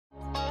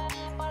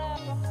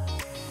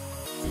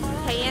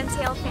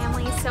AMTL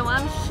family. So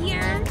I'm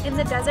here in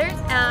the desert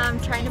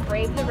trying to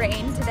brave the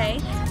rain today,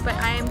 but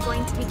I am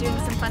going to be doing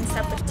some fun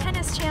stuff with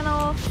Tennis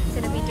Channel,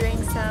 going to be doing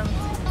some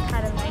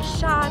kind of nice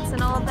shots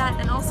and all of that,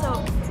 and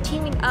also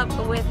teaming up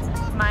with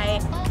my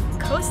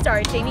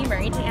co-star Jamie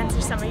Murray to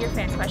answer some of your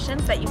fan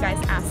questions that you guys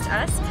asked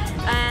us,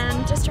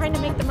 and just trying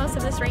to make the most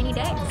of this rainy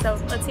day. So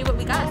let's see what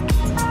we got.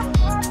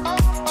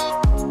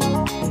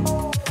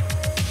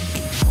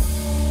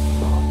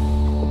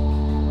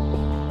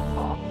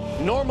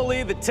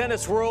 Normally, the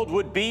tennis world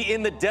would be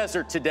in the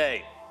desert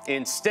today.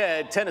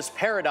 Instead, tennis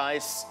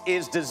paradise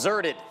is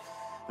deserted.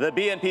 The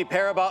BNP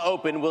Paribas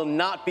Open will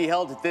not be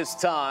held at this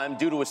time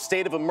due to a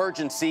state of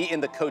emergency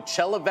in the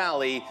Coachella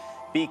Valley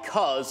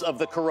because of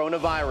the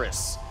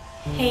coronavirus.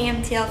 Hey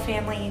MTL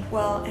family,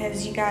 well,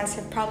 as you guys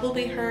have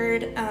probably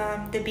heard,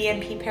 the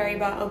BNP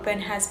Paribas Open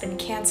has been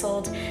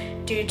canceled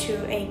due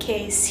to a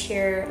case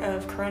here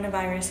of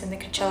coronavirus in the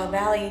Coachella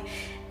Valley.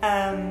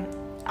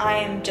 I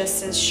am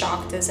just as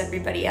shocked as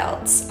everybody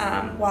else.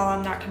 While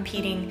I'm not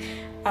competing,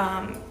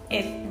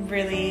 it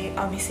really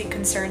obviously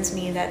concerns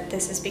me that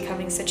this is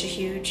becoming such a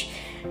huge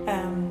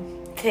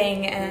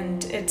thing,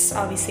 and it's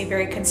obviously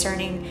very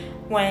concerning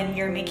when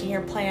you're making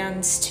your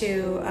plans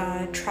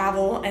to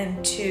travel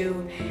and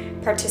to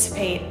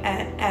participate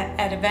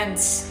at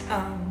events.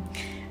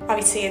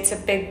 Obviously it's a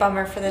big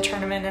bummer for the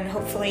tournament, and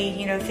hopefully,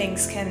 you know,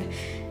 things can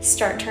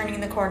start turning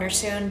the corner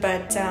soon,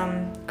 but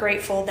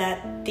grateful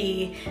that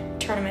the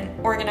tournament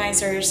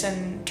organizers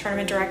and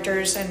tournament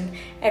directors and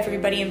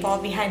everybody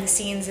involved behind the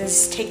scenes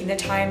is taking the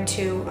time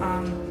to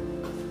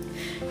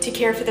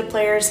care for the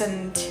players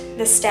and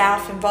the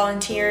staff and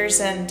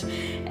volunteers and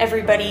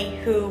everybody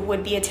who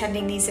would be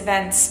attending these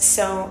events.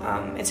 So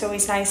it's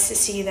always nice to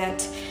see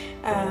that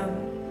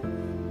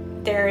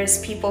there is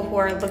people who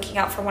are looking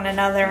out for one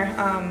another.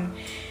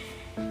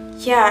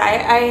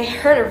 Yeah, I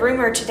heard a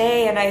rumor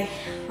today, and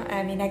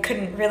I mean, I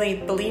couldn't really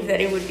believe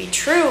that it would be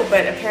true,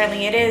 but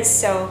apparently it is.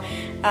 So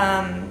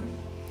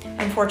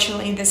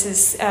unfortunately, this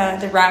is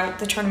the route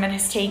the tournament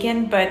has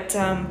taken, but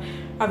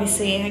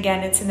obviously,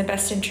 again, it's in the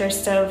best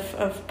interest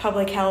of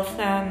public health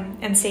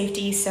and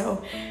safety,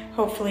 so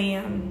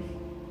hopefully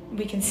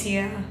we can see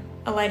a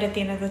light at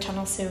the end of the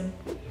tunnel soon.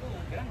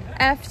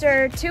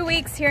 After 2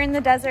 weeks here in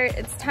the desert,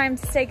 it's time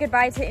to say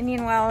goodbye to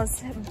Indian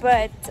Wells,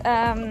 but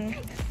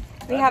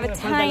we have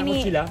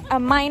a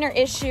minor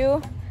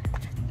issue.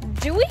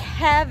 Do we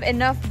have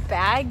enough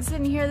bags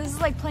in here? This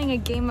is like playing a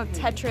game of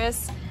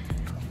Tetris.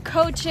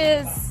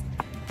 Coaches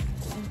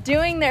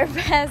doing their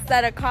best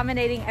at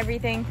accommodating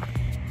everything.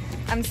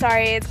 I'm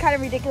sorry, it's kind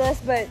of ridiculous,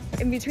 but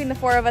in between the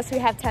four of us, we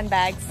have 10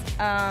 bags.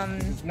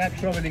 It's not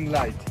traveling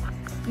light.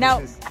 No.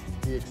 This is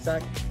the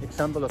exact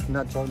example of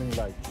not traveling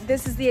light.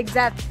 This is the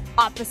exact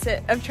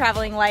opposite of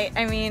traveling light.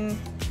 I mean,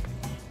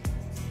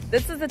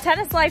 this is the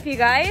tennis life, you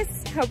guys.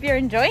 Hope you're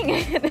enjoying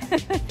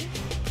it.